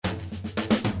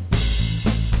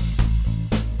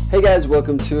Hey guys,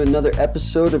 welcome to another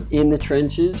episode of In the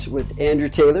Trenches with Andrew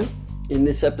Taylor. In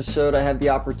this episode, I have the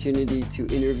opportunity to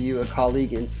interview a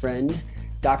colleague and friend,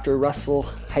 Dr. Russell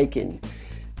Heiken.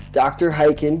 Dr.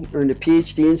 Heiken earned a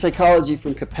PhD in psychology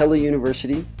from Capella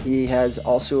University. He has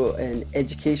also an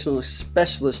educational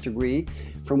specialist degree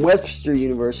from Webster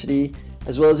University,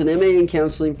 as well as an MA in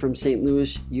counseling from St.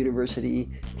 Louis University,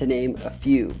 to name a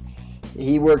few.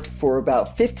 He worked for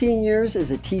about 15 years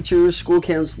as a teacher, school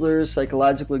counselor,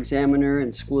 psychological examiner,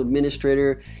 and school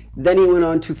administrator. Then he went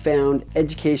on to found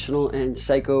Educational and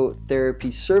Psychotherapy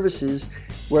Services,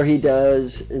 where he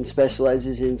does and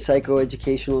specializes in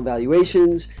psychoeducational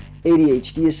evaluations,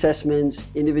 ADHD assessments,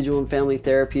 individual and family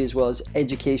therapy, as well as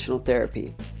educational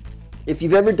therapy. If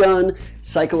you've ever done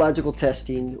psychological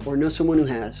testing or know someone who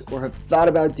has or have thought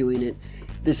about doing it,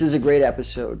 this is a great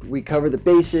episode. We cover the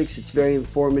basics, it's very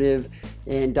informative,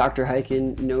 and Dr.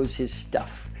 Heiken knows his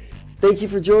stuff. Thank you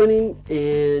for joining,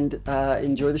 and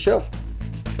enjoy the show.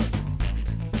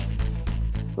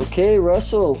 Okay,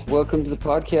 Russell, welcome to the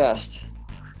podcast.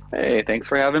 Hey, thanks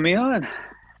for having me on.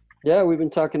 Yeah, we've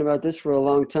been talking about this for a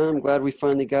long time. Glad we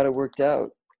finally got it worked out.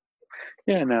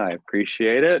 Yeah, no, I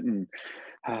appreciate it. And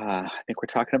I think we're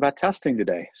talking about testing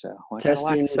today. So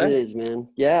Testing it is, man.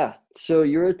 Yeah. So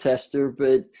you're a tester,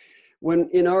 but when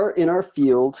in our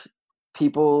field,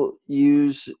 people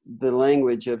use the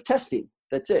language of testing.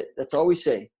 That's it. That's all we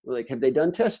say. We're like, have they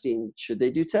done testing? Should they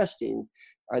do testing?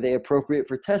 Are they appropriate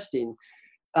for testing?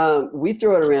 We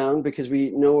throw it around because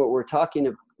we know what we're talking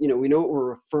about. We know what we're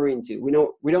referring to. We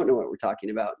don't know what we're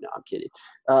talking about. No, I'm kidding.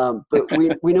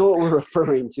 But we know what we're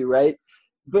referring to, right?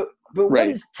 But Right. What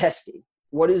is testing?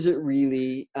 What is it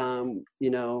really?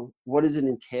 What does it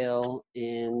entail?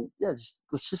 And yeah,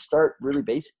 let's just start really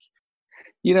basic.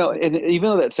 And even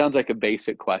though that sounds like a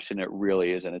basic question, it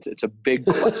really isn't. It's a big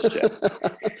question.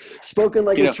 Spoken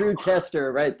like a true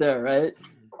tester right there, right?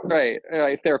 Right.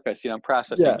 Therapist, I'm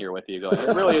processing here with you going,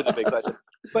 it really is a big question.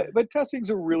 But testing's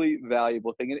a really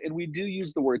valuable thing. And we do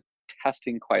use the word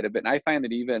testing quite a bit. And I find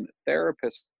that even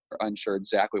therapists are unsure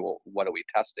exactly, well, what are we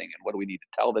testing and what do we need to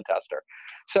tell the tester?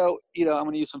 So, I'm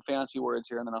going to use some fancy words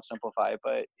here and then I'll simplify.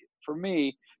 But for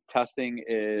me, testing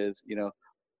is,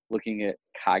 looking at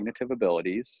cognitive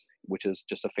abilities, which is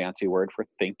just a fancy word for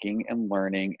thinking and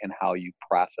learning and how you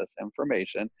process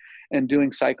information, and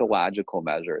doing psychological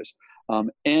measures.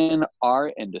 In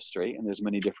our industry, and there's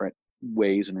many different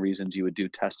ways and reasons you would do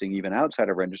testing even outside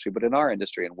of our industry, but in our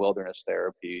industry, in wilderness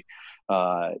therapy,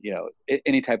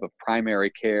 any type of primary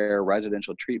care,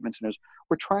 residential treatment centers,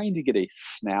 we're trying to get a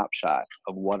snapshot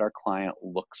of what our client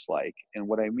looks like. And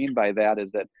what I mean by that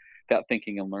is that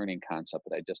thinking and learning concept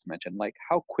that I just mentioned, like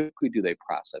how quickly do they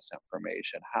process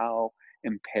information? How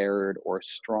impaired or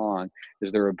strong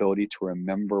is their ability to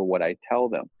remember what I tell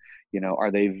them?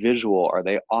 Are they visual? Are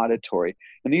they auditory?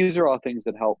 And these are all things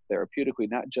that help therapeutically,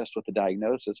 not just with the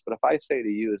diagnosis, but if I say to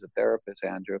you as a therapist,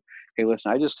 Andrew, hey,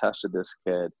 listen, I just tested this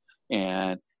kid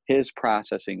and his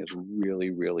processing is really,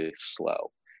 really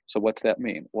slow. So what's that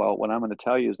mean? Well, what I'm going to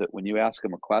tell you is that when you ask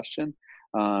him a question,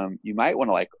 you might want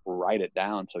to write it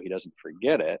down so he doesn't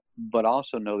forget it, but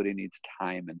also know that he needs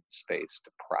time and space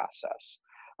to process.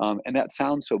 And that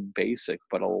sounds so basic,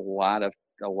 but a lot of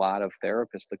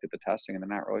therapists look at the testing and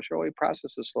they're not really sure, well, he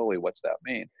processes slowly. What's that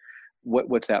mean?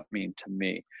 What's that mean to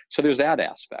me? So there's that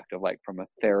aspect of from a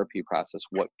therapy process,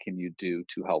 what can you do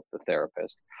to help the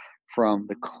therapist? From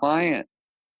the client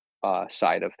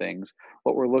side of things,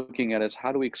 what we're looking at is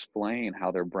how do we explain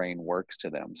how their brain works to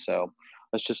them? So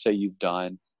let's just say you've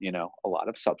done, a lot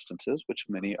of substances, which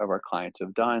many of our clients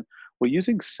have done. Well,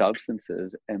 using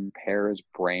substances impairs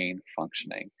brain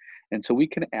functioning. And so we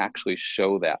can actually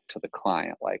show that to the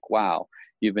client, wow,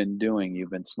 you've been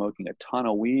smoking a ton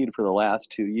of weed for the last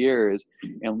 2 years,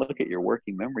 and look at your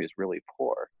working memory is really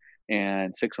poor.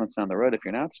 And 6 months down the road, if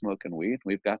you're not smoking weed,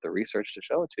 we've got the research to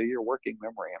show it to you, your working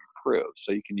memory improves.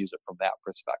 So you can use it from that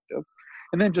perspective.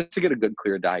 And then just to get a good,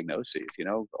 clear diagnosis,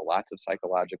 lots of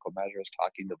psychological measures,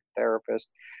 talking to the therapist,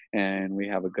 and we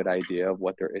have a good idea of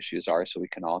what their issues are so we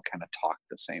can all kind of talk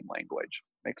the same language.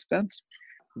 Makes sense?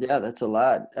 Yeah, that's a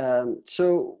lot.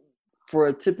 So for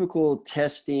a typical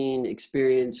testing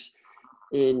experience,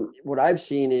 in what I've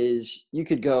seen is you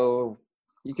could do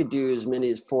as many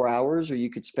as 4 hours, or you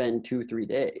could spend 2-3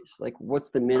 days. What's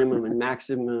the minimum and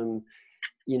maximum,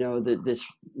 this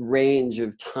range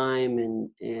of time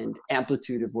and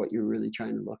amplitude of what you're really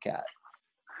trying to look at?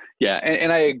 Yeah,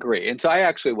 and I agree. And so I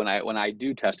actually, when I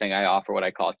do testing, I offer what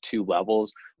I call 2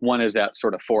 levels. One is that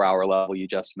sort of 4-hour level you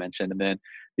just mentioned, and then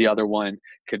the other one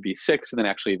could be 6. And then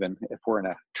actually, even if we're in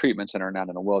a treatment center, not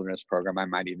in a wilderness program, I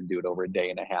might even do it over a day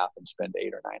and a half and spend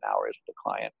 8 or 9 hours with the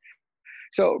client.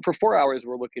 So for 4 hours,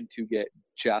 we're looking to get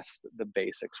just the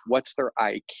basics. What's their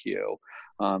IQ?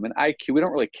 And IQ, we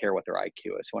don't really care what their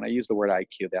IQ is. When I use the word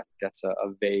IQ, that's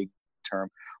a vague term.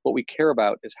 What we care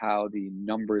about is how the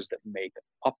numbers that make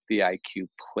up the IQ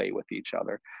play with each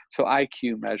other. So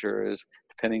IQ measures,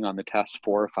 depending on the test,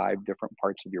 4 or 5 different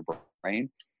parts of your brain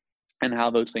and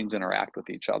how those things interact with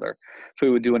each other. So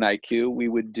we would do an IQ, we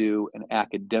would do an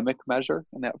academic measure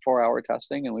in that 4-hour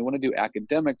testing. And we want to do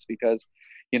academics because,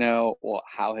 well,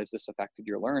 how has this affected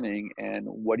your learning and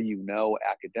what do you know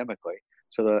academically?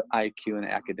 So the IQ and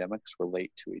academics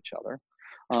relate to each other.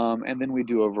 And then we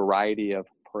do a variety of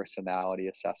personality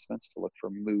assessments to look for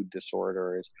mood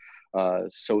disorders,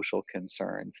 social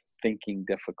concerns, thinking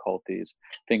difficulties,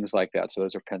 things like that. So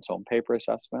those are pencil and paper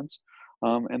assessments.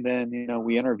 And then,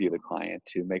 we interview the client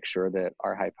to make sure that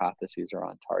our hypotheses are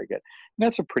on target. And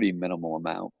that's a pretty minimal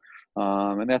amount.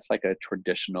 And that's like a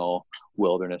traditional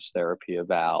wilderness therapy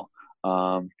eval.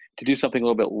 To do something a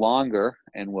little bit longer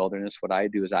in wilderness, what I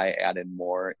do is I add in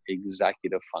more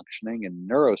executive functioning and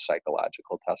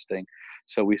neuropsychological testing.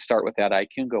 So we start with that IQ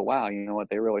and go, wow, you know what,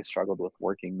 they really struggled with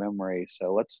working memory.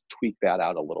 So let's tweak that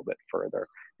out a little bit further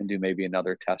and do maybe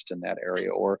another test in that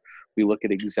area. Or we look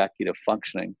at executive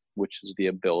functioning, which is the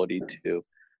ability to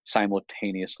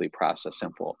simultaneously process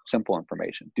simple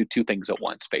information, do 2 things at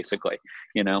once, basically,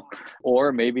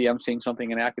 or maybe I'm seeing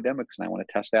something in academics and I want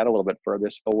to test that a little bit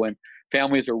further. So when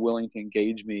families are willing to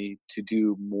engage me to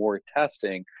do more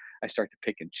testing, I start to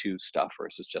pick and choose stuff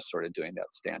versus just sort of doing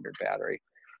that standard battery.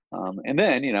 And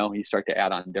then, you start to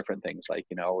add on different things like,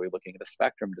 are we looking at a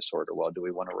spectrum disorder? Well, do we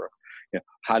want to,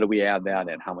 how do we add that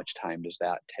in? How much time does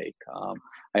that take?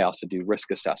 I also do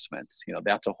risk assessments.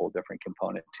 That's a whole different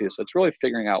component too. So it's really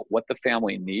figuring out what the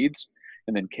family needs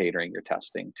and then catering your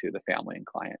testing to the family and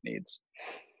client needs.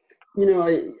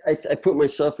 I put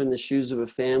myself in the shoes of a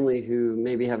family who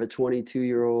maybe have a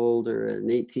 22-year-old or an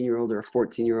 18-year-old or a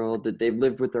 14-year-old that they've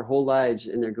lived with their whole lives,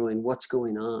 and they're going, what's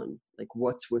going on? Like,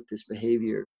 what's with this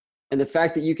behavior? And the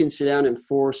fact that you can sit down in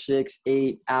 4, 6,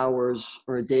 8 hours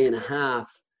or a day and a half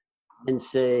and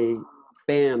say,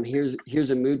 bam, here's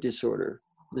a mood disorder.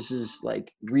 This is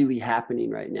like really happening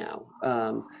right now.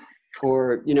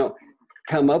 Or,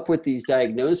 come up with these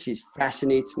diagnoses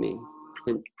fascinates me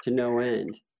to no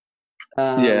end.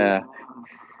 Yeah.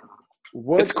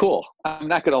 It's cool. I'm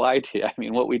not going to lie to you. I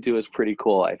mean, what we do is pretty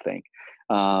cool, I think.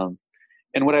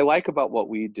 And what I like about what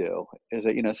we do is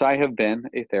that, so I have been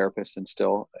a therapist and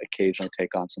still occasionally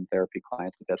take on some therapy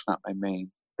clients, but that's not my main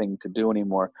thing to do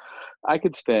anymore. I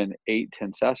could spend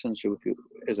 8-10 sessions with you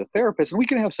as a therapist and we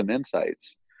can have some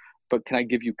insights, but can I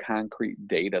give you concrete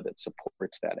data that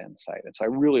supports that insight? And so I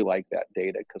really like that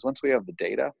data because once we have the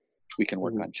data, we can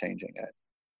work on changing it.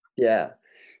 Yeah.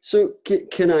 So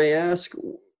can I ask,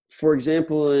 for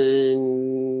example,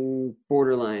 in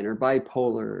borderline or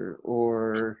bipolar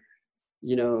or,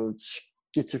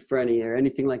 schizophrenia or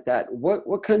anything like that,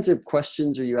 what kinds of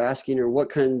questions are you asking or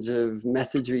what kinds of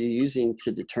methods are you using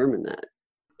to determine that?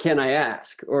 Can I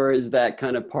ask? Or is that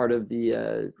kind of part of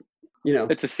the,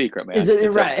 It's a secret, man. Is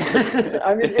it right?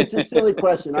 I mean, it's a silly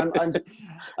question.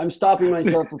 I'm stopping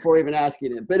myself before even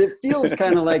asking it, but it feels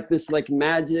kind of like this like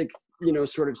magic,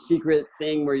 sort of secret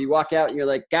thing where you walk out and you're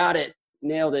like, got it,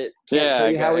 nailed it. Can't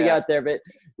tell you how we got there, but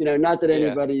not that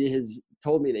anybody has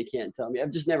told me they can't tell me.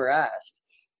 I've just never asked.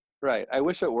 Right. I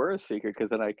wish it were a secret because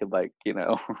then I could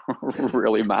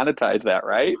really monetize that.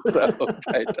 Right. So,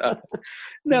 but,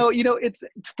 no, it's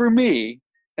for me,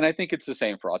 and I think it's the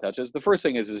same for all touches. The first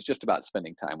thing is just about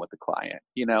spending time with the client.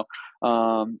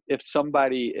 If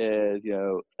somebody is,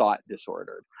 thought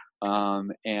disordered,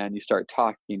 and you start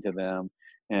talking to them,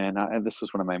 and this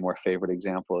was one of my more favorite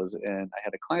examples. And I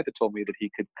had a client that told me that he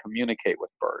could communicate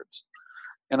with birds.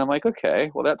 And I'm like,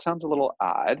 okay, well, that sounds a little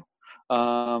odd.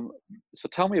 So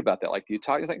tell me about that. Like, do you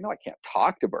talk? He's like, no, I can't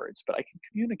talk to birds, but I can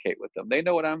communicate with them. They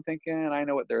know what I'm thinking and I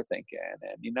know what they're thinking. And,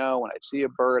 when I see a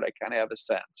bird, I kind of have a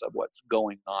sense of what's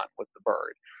going on with the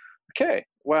bird. Okay,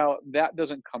 well, that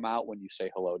doesn't come out when you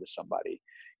say hello to somebody.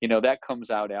 That comes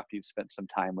out after you've spent some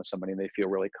time with somebody and they feel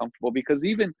really comfortable, because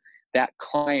even that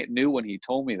client knew when he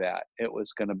told me that it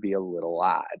was going to be a little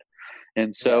odd.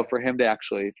 And so for him to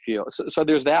actually feel, so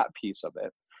there's that piece of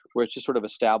it where it's just sort of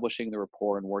establishing the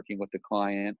rapport and working with the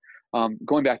client.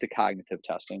 Going back to cognitive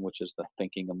testing, which is the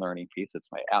thinking and learning piece, it's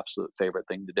my absolute favorite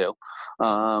thing to do.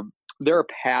 There are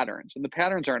patterns, and the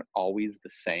patterns aren't always the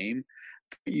same.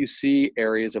 You see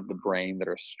areas of the brain that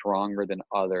are stronger than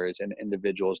others in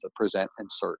individuals that present in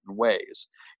certain ways.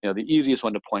 The easiest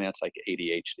one to point out is like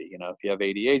ADHD. If you have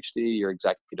ADHD, your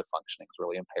executive functioning is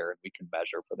really impaired. We can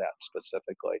measure for that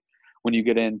specifically. When you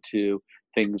get into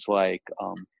things like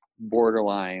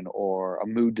borderline or a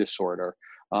mood disorder,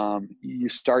 you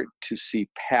start to see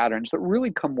patterns that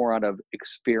really come more out of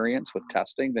experience with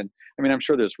testing than, I mean, I'm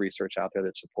sure there's research out there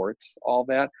that supports all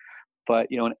that, but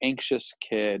an anxious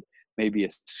kid may be a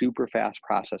super fast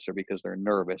processor because they're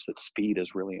nervous, that speed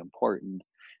is really important.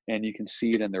 And you can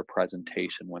see it in their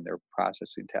presentation when they're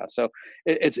processing tests. So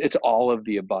it's all of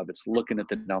the above. It's looking at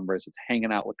the numbers, it's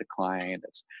hanging out with the client,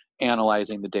 it's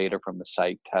analyzing the data from the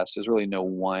psych test. There's really no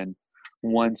one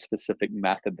specific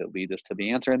method that leads us to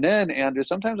the answer. And then, Andrew,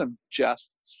 sometimes I'm just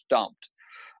stumped.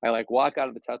 I walk out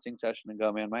of the testing session and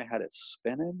go, man, my head is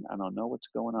spinning. I don't know what's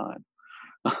going on.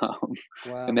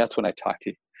 Wow. And that's when I talk to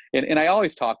you. And I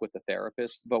always talk with the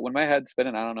therapist, but when my head's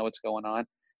spinning, I don't know what's going on.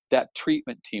 That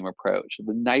treatment team approach,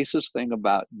 the nicest thing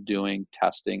about doing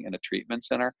testing in a treatment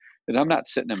center is I'm not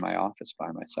sitting in my office by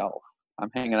myself.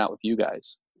 I'm hanging out with you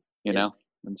guys, you know?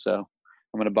 And so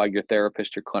I'm going to bug your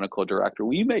therapist, your clinical director.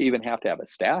 We may even have to have a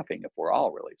staffing if we're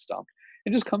all really stumped,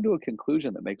 and just come to a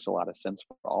conclusion that makes a lot of sense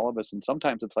for all of us. And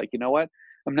sometimes it's like, you know what?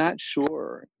 I'm not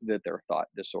sure that they're thought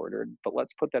disordered, but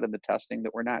let's put that in the testing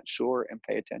that we're not sure and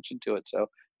pay attention to it. So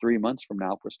 3 months from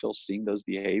now, if we're still seeing those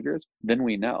behaviors, then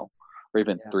we know, or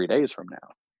even 3 days from now.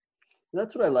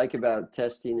 That's what I like about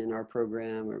testing in our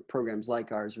program, or programs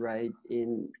like ours, right?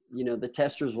 The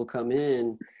testers will come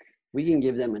in, we can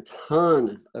give them a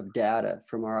ton of data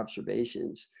from our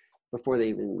observations before they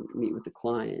even meet with the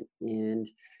client. And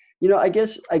I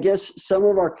guess some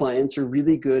of our clients are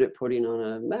really good at putting on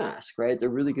a mask, right? They're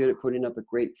really good at putting up a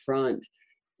great front.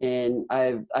 And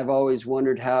I've always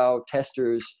wondered how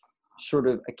testers sort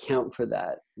of account for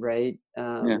that, right?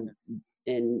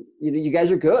 And you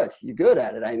guys are good. You're good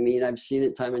at it. I mean, I've seen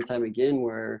it time and time again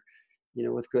where,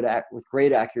 with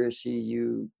great accuracy,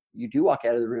 you do walk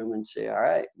out of the room and say, all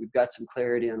right, we've got some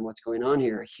clarity on what's going on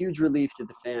here. A huge relief to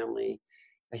the family,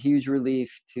 a huge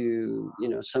relief to,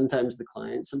 sometimes the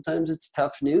client. Sometimes it's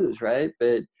tough news, right?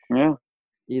 But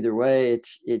either way,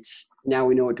 it's now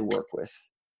we know what to work with.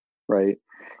 Right.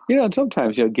 And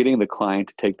sometimes, getting the client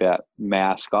to take that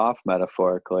mask off,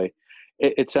 metaphorically,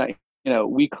 it's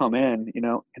we come in,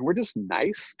 and we're just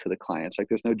nice to the clients. Like,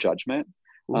 there's no judgment.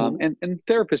 And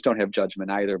therapists don't have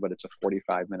judgment either, but it's a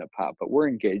 45-minute pop. But we're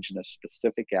engaged in a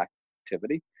specific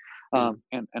activity.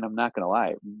 And I'm not going to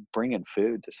lie, bringing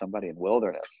food to somebody in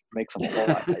wilderness makes them a whole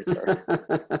lot nicer.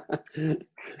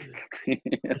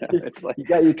 It's like, you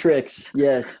got your tricks.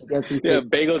 Yes. Got some tricks.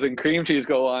 Bagels and cream cheese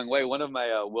go a long way. One of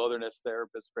my wilderness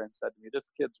therapist friends said to me, this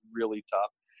kid's really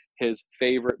tough. His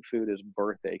favorite food is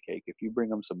birthday cake. If you bring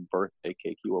him some birthday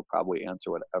cake, he will probably answer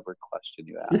whatever question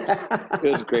you ask.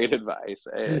 It was great advice.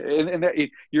 And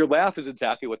your laugh is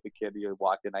exactly what the kid, you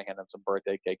walked in, I handed him some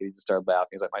birthday cake, and he just started laughing.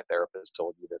 He's like, my therapist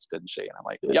told you this, didn't she? And I'm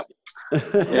like, yep.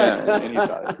 And he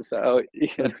thought it. So,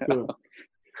 That's cool.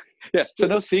 Yeah, so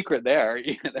no secret there,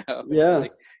 Yeah.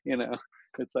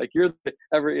 It's like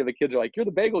the kids are like, you're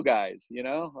the bagel guys,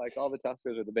 like all the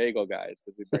testers are the bagel guys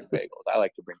because we bring bagels. I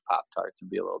like to bring Pop-Tarts and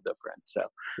be a little different. So,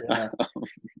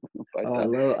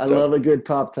 I love a good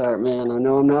Pop-Tart, man. I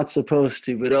know I'm not supposed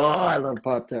to, but I love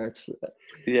Pop-Tarts.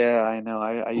 Yeah, I know.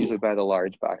 I usually buy the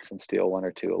large box and steal one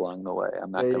or two along the way.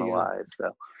 I'm not going to lie.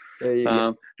 So, there you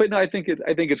go. But no, I think it's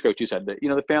great what you said that,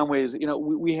 the families,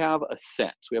 we have a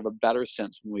sense, we have a better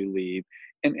sense when we leave.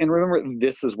 And remember,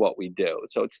 this is what we do.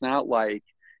 So it's not like,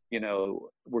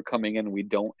 we're coming in and we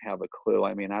don't have a clue.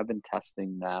 I mean, I've been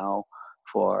testing now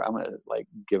I'm going to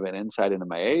give an insight into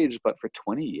my age, but for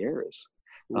 20 years.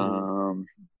 I've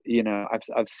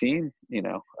seen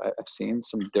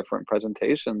some different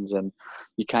presentations, and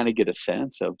you kind of get a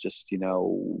sense of just,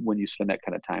 when you spend that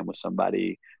kind of time with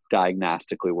somebody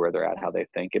diagnostically, where they're at, how they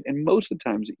think. And most of the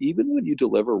times, even when you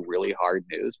deliver really hard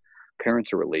news,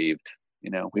 parents are relieved.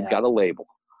 We've got a label,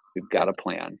 we've got a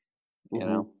plan,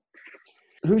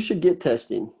 Who should get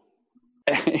testing?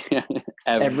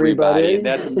 Everybody.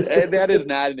 That is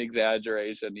not an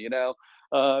exaggeration,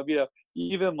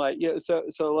 even so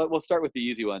we'll start with the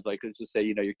easy ones. Like, let's just say,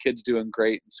 your kid's doing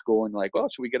great in school and like, well,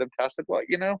 should we get them tested? Well,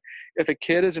 if a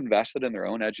kid is invested in their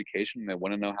own education and they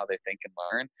want to know how they think and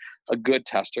learn, a good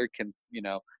tester can,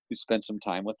 who spends some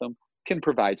time with them, can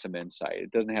provide some insight. It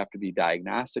doesn't have to be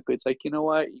diagnostic. It's like, you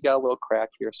got a little crack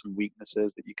here, some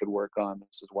weaknesses that you could work on.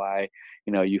 This is why,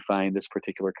 you find this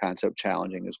particular concept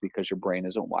challenging, is because your brain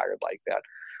isn't wired like that.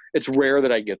 It's rare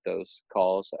that I get those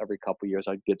calls. Every couple of years,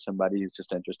 I get somebody who's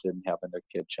just interested in having their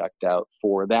kid checked out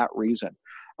for that reason.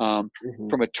 From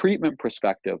a treatment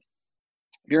perspective,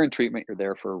 if you're in treatment, you're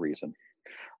there for a reason.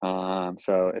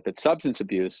 So if it's substance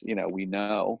abuse, we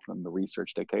know, and the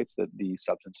research dictates, that the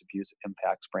substance abuse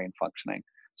impacts brain functioning.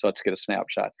 So let's get a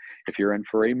snapshot. If you're in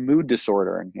for a mood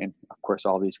disorder, and of course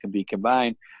all these can be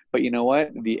combined, but you know what?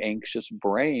 The anxious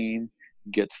brain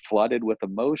gets flooded with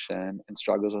emotion and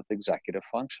struggles with executive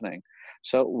functioning.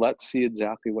 So let's see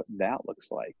exactly what that looks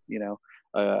like.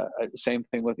 Same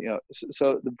thing with,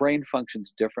 so the brain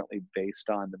functions differently based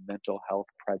on the mental health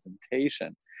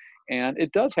presentation. And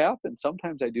it does happen.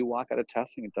 Sometimes I do walk out of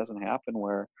testing. It doesn't happen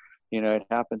where, it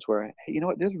happens where, hey, you know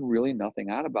what, there's really nothing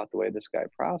odd about the way this guy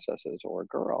processes, or a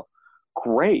girl.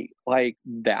 Great. Like,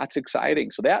 that's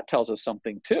exciting. So that tells us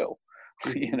something too,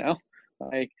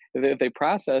 like if they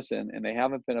process and they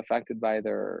haven't been affected by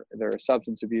their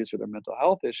substance abuse or their mental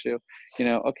health issue,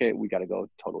 okay, we got to go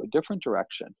a totally different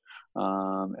direction,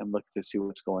 and look to see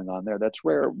what's going on there. That's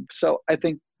rare. So I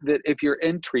think that if you're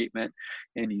in treatment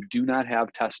and you do not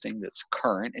have testing that's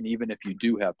current, and even if you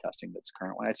do have testing that's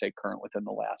current, when I say current, within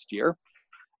the last year,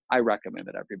 I recommend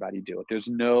that everybody do it. There's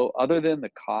no, other than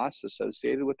the costs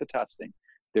associated with the testing,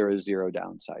 there is zero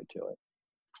downside to it.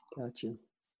 Gotcha.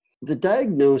 The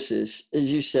diagnosis,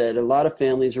 as you said, a lot of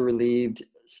families are relieved.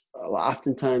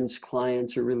 Oftentimes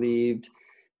clients are relieved.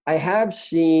 I have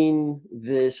seen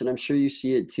this, and I'm sure you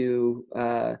see it too,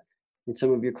 in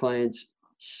some of your clients.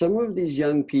 Some of these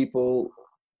young people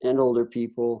and older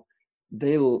people,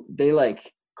 they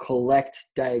like collect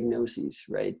diagnoses,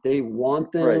 right? They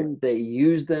want them, right. They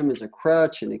use them as a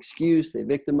crutch, an excuse, they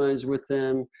victimize with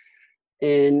them.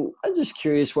 And I'm just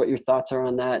curious what your thoughts are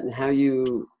on that, and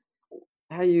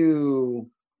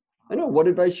what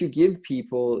advice you give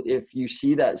people if you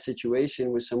see that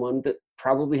situation with someone that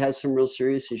probably has some real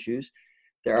serious issues.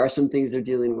 There are some things they're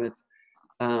dealing with.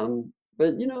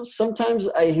 But sometimes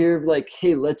I hear like,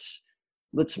 hey, let's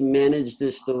manage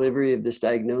this delivery of this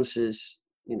diagnosis,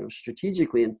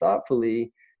 strategically and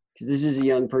thoughtfully, because this is a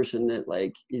young person that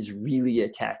like is really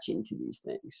attaching to these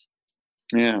things.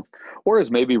 Yeah. Or is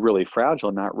maybe really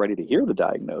fragile, not ready to hear the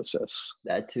diagnosis.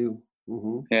 That too.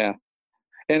 Mm-hmm. Yeah.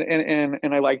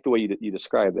 And I like the way you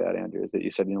described that, Andrew, is that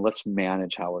you said, let's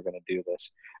manage how we're going to do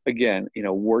this. Again,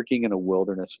 working in a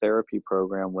wilderness therapy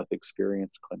program with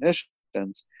experienced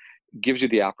clinicians gives you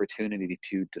the opportunity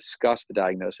to discuss the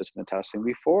diagnosis and the testing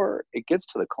before it gets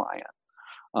to the client.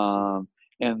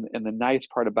 And the nice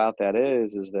part about that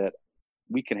is that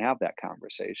we can have that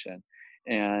conversation,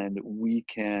 and we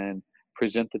can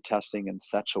present the testing in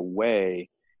such a way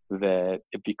that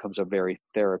it becomes a very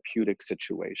therapeutic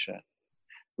situation,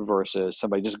 versus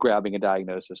somebody just grabbing a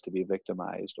diagnosis to be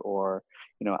victimized. Or,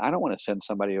 I don't want to send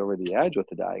somebody over the edge with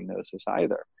the diagnosis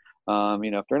either.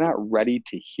 If they're not ready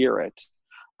to hear it,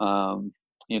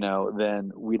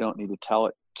 then we don't need to tell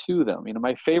it to them.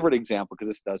 My favorite example, because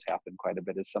this does happen quite a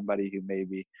bit, is somebody who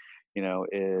maybe,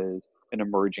 is an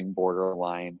emerging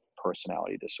borderline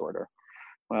personality disorder.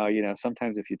 Well,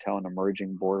 sometimes if you tell an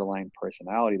emerging borderline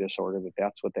personality disorder that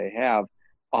that's what they have,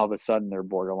 all of a sudden their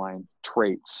borderline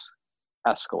traits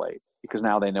escalate, because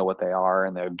now they know what they are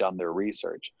and they've done their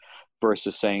research,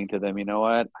 versus saying to them,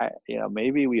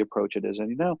 maybe we approach it as,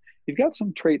 you've got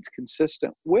some traits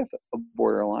consistent with a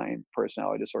borderline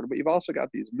personality disorder, but you've also got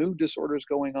these mood disorders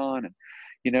going on, and,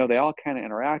 they all kind of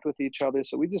interact with each other.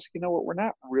 So we just, we're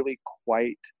not really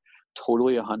quite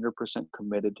totally 100%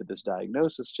 committed to this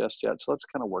diagnosis just yet. So let's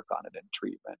kind of work on it in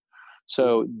treatment.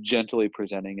 So gently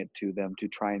presenting it to them to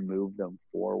try and move them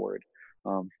forward,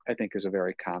 I think is a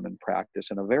very common practice,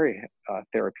 and a very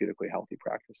therapeutically healthy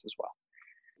practice as well.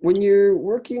 When you're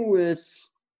working with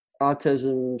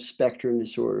autism spectrum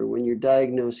disorder, when you're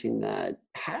diagnosing that,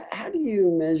 how do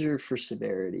you measure for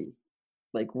severity?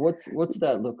 Like what's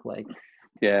that look like?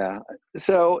 Yeah.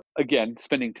 So again,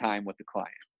 spending time with the client.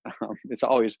 It's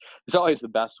always the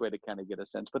best way to kind of get a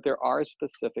sense, but there are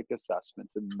specific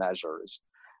assessments and measures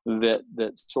that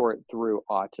sort through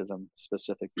autism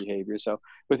specific behavior. So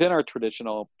within our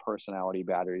traditional personality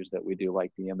batteries that we do,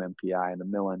 like the MMPI and the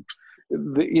Millen,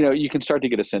 you can start to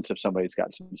get a sense if somebody's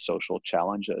got some social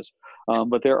challenges.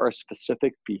 But there are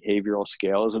specific behavioral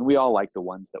scales, and we all like the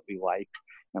ones that we like.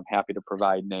 I'm happy to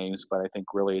provide names, but I think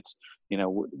really it's,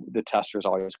 the testers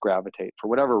always gravitate for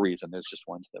whatever reason. There's just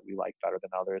ones that we like better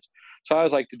than others. So I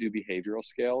always like to do behavioral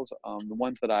scales. The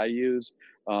ones that I use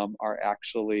are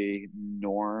actually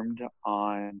normed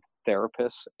on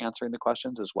therapists answering the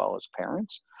questions as well as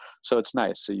parents. So it's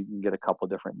nice. So you can get a couple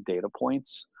different data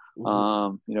points,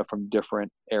 from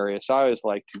different areas. So I always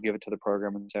like to give it to the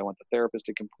program and say, I want the therapist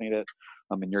to complete it.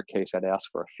 In your case, I'd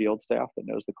ask for a field staff that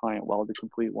knows the client well to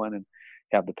complete one, and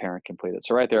have the parent complete it.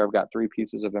 So right there, I've got 3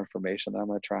 pieces of information that I'm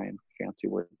going to try and, fancy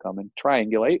word come and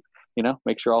triangulate,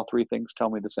 make sure all 3 things tell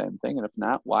me the same thing. And if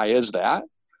not, why is that?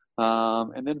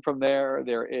 And then from there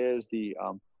is the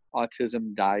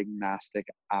autism diagnostic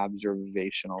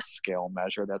observational scale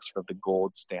measure. That's sort of the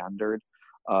gold standard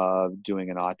of doing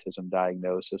an autism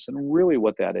diagnosis. And really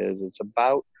what that is, it's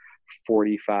about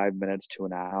 45 minutes to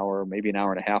an hour, maybe an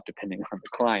hour and a half, depending on the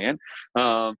client,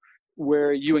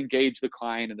 where you engage the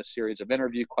client in a series of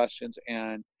interview questions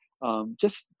and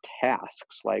just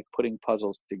tasks like putting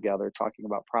puzzles together, talking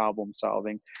about problem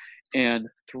solving. And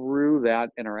through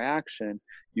that interaction,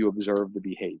 you observe the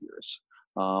behaviors.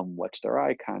 What's their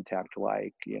eye contact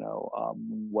like?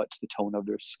 What's the tone of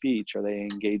their speech? Are they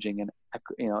engaging in,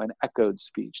 an echoed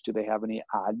speech? Do they have any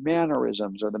odd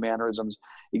mannerisms? Are the mannerisms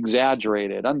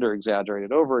exaggerated,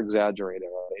 under-exaggerated, over-exaggerated?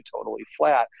 Are they totally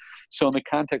flat? So in the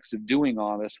context of doing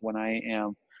all this, when I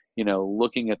am,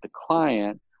 looking at the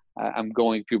client, I'm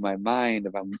going through my mind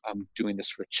of I'm doing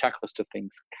this sort of checklist of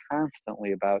things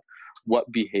constantly about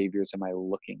what behaviors am I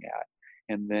looking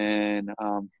at, and then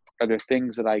are there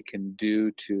things that I can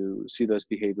do to see those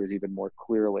behaviors even more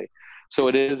clearly? So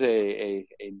it is a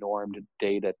normed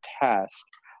data test,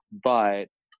 but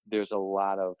there's a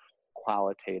lot of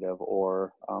qualitative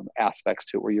or aspects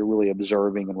to it where you're really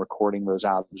observing and recording those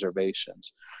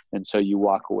observations. And so you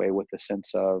walk away with a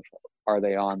sense of, are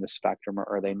they on the spectrum or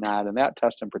are they not? And that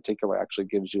test in particular actually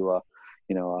gives you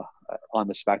on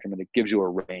the spectrum, and it gives you a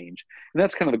range. And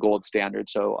that's kind of the gold standard.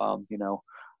 So,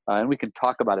 and we can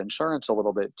talk about insurance a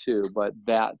little bit too, but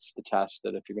that's the test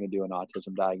that if you're going to do an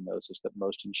autism diagnosis that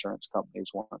most insurance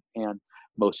companies want and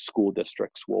most school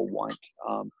districts will want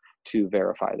to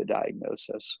verify the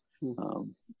diagnosis.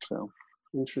 So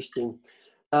interesting.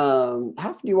 How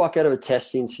often do you walk out of a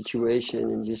testing situation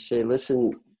and just say,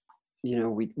 listen,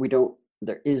 we don't,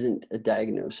 there isn't a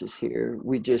diagnosis here.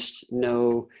 We just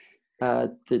know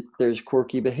that there's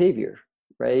quirky behavior,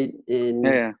 right? And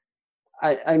yeah.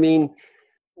 I mean,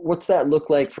 what's that look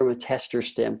like from a tester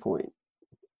standpoint?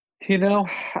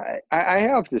 I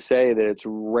have to say that it's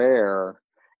rare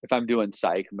if I'm doing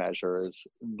psych measures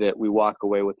that we walk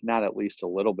away with not at least a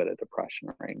little bit of depression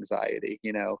or anxiety,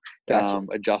 Gotcha.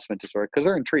 Adjustment disorder, because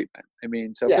they're in treatment.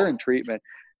 So if they're in treatment,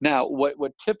 now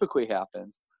what typically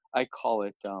happens, I call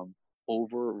it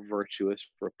over virtuous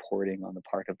reporting on the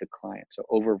part of the client. So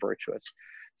over virtuous.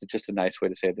 It's just a nice way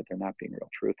to say that they're not being real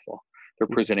truthful. They're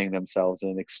presenting themselves in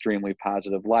an extremely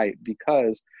positive light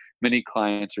because many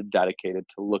clients are dedicated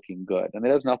to looking good. And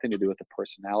it has nothing to do with a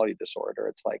personality disorder.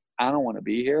 It's like, I don't want to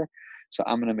be here, so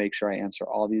I'm going to make sure I answer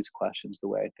all these questions the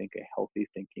way I think a healthy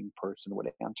thinking person would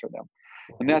answer them.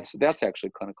 And that's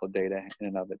actually clinical data in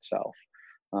and of itself.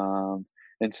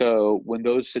 And so when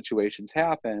those situations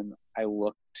happen, I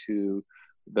look to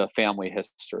the family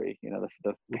history.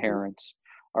 The parents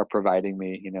are providing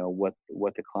me, what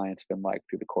the client's been like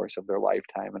through the course of their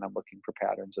lifetime, and I'm looking for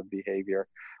patterns of behavior.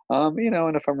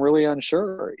 And if I'm really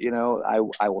unsure,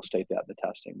 I will state that in the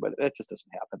testing, but it just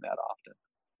doesn't happen that often.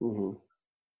 Mm-hmm.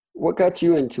 What got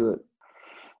you into it?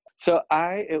 So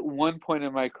I, at one point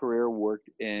in my career, worked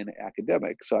in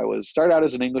academics. So I started out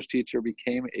as an English teacher,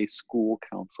 became a school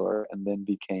counselor, and then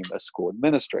became a school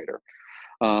administrator.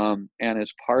 And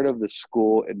as part of the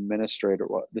school administrator,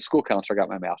 the school counselor, got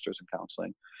my master's in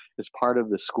counseling. As part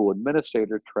of the school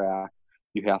administrator track,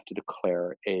 you have to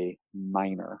declare a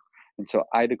minor. And so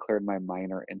I declared my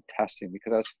minor in testing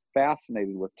because I was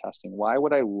fascinated with testing. Why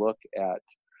would I look at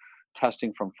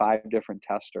testing from 5 different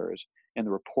testers and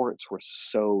the reports were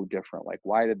so different? Like,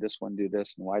 why did this one do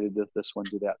this and why did this one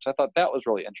do that? So I thought that was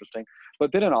really interesting.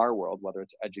 But then in our world, whether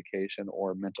it's education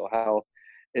or mental health,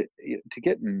 to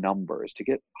get numbers, to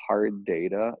get hard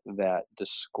data that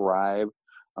describe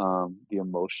the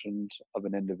emotions of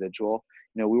an individual,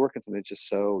 we work in something that's just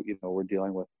so, we're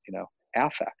dealing with,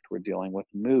 affect, we're dealing with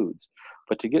moods.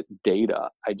 But to get data,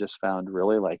 I just found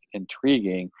really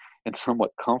intriguing and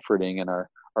somewhat comforting in our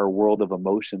world of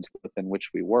emotions within which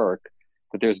we work,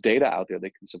 that there's data out there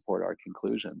that can support our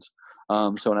conclusions.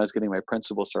 So when I was getting my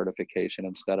principal certification,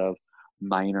 instead of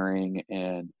minoring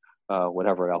in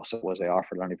whatever else it was they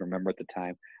offered, I don't even remember at the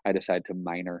time, I decided to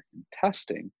minor in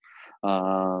testing.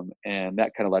 And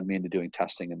that kind of led me into doing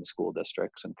testing in the school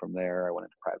districts. And from there, I went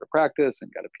into private practice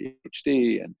and got a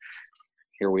PhD. And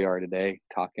here we are today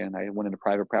talking. I went into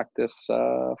private practice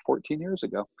 14 years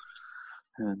ago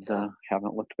and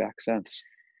haven't looked back since.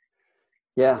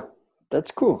 Yeah,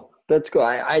 that's cool. That's cool.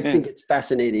 I think it's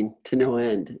fascinating to no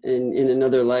end. And in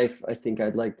another life, I think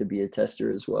I'd like to be a tester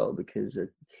as well, because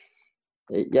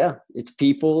it's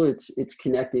people, it's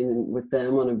connecting with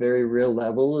them on a very real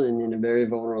level and in a very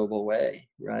vulnerable way,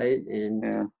 right?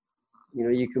 And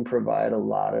you can provide a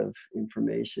lot of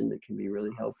information that can be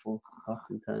really helpful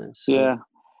oftentimes. So. Yeah.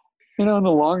 And the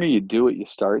longer you do it, you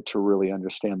start to really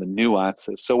understand the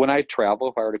nuances. So when I travel,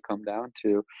 if I were to come down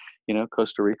to,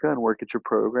 Costa Rica and work at your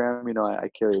program. I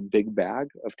carry a big bag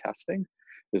of testing,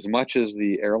 as much as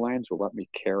the airlines will let me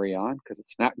carry on, because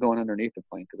it's not going underneath the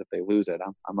plane, because if they lose it,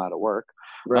 I'm out of work.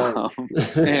 Right.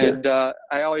 And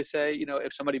I always say,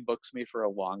 if somebody books me for a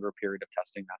longer period of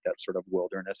testing, not that sort of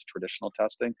wilderness traditional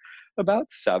testing, about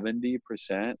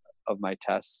 70% of my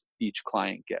tests each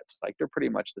client gets. Like, they're pretty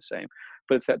much the same.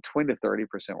 But it's that 20 to 30%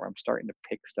 where I'm starting to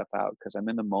pick stuff out, because I'm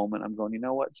in the moment. I'm going, you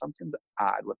know what? Something's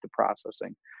odd with the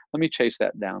processing. Let me chase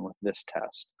that down with this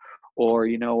test. Or,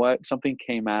 you know what? Something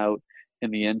came out in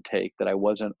the intake that I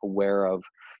wasn't aware of,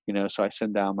 so I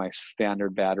send down my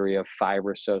standard battery of 5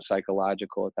 or so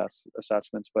psychological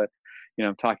assessments. But,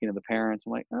 I'm talking to the parents.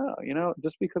 I'm like, oh,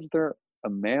 just because they're a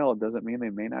male doesn't mean they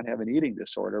may not have an eating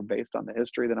disorder based on the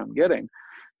history that I'm getting,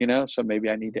 so maybe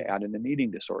I need to add in an eating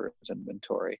disorders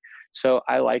inventory. So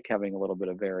I like having a little bit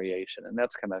of variation. And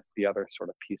that's kind of the other sort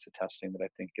of piece of testing that I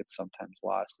think gets sometimes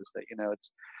lost, is that,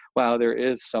 while there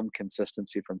is some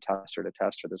consistency from tester to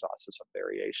tester, there's also some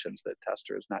variations that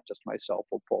testers, not just myself,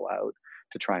 will pull out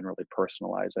to try and really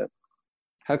personalize it.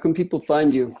 How can people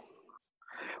find you?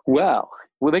 Well,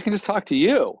 they can just talk to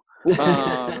you.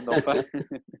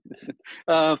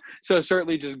 So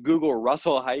certainly just Google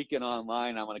Russell Heiken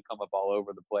online. I'm going to come up all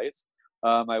over the place.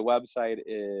 My website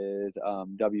is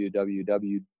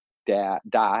www.ed-psy,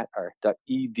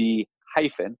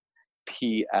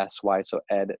 so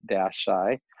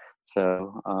ed-psy,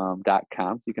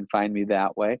 .com. So you can find me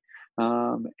that way.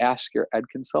 Ask your ed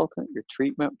consultant, your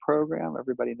treatment program.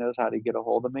 Everybody knows how to get a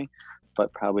hold of me,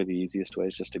 but probably the easiest way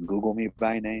is just to Google me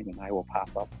by name, and I will pop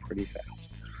up pretty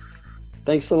fast.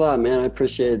 Thanks a lot, man. I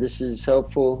appreciate it. This is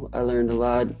helpful. I learned a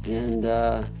lot, and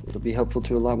it'll be helpful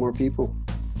to a lot more people.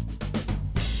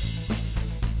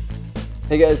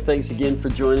 Hey guys, thanks again for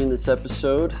joining this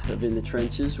episode of In the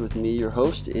Trenches with me, your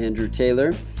host, Andrew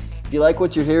Taylor. If you like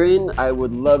what you're hearing, I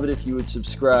would love it if you would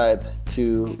subscribe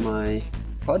to my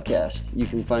podcast. You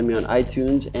can find me on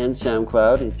iTunes and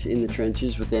SoundCloud. It's In the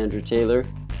Trenches with Andrew Taylor.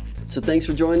 So thanks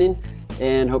for joining,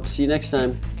 and hope to see you next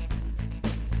time.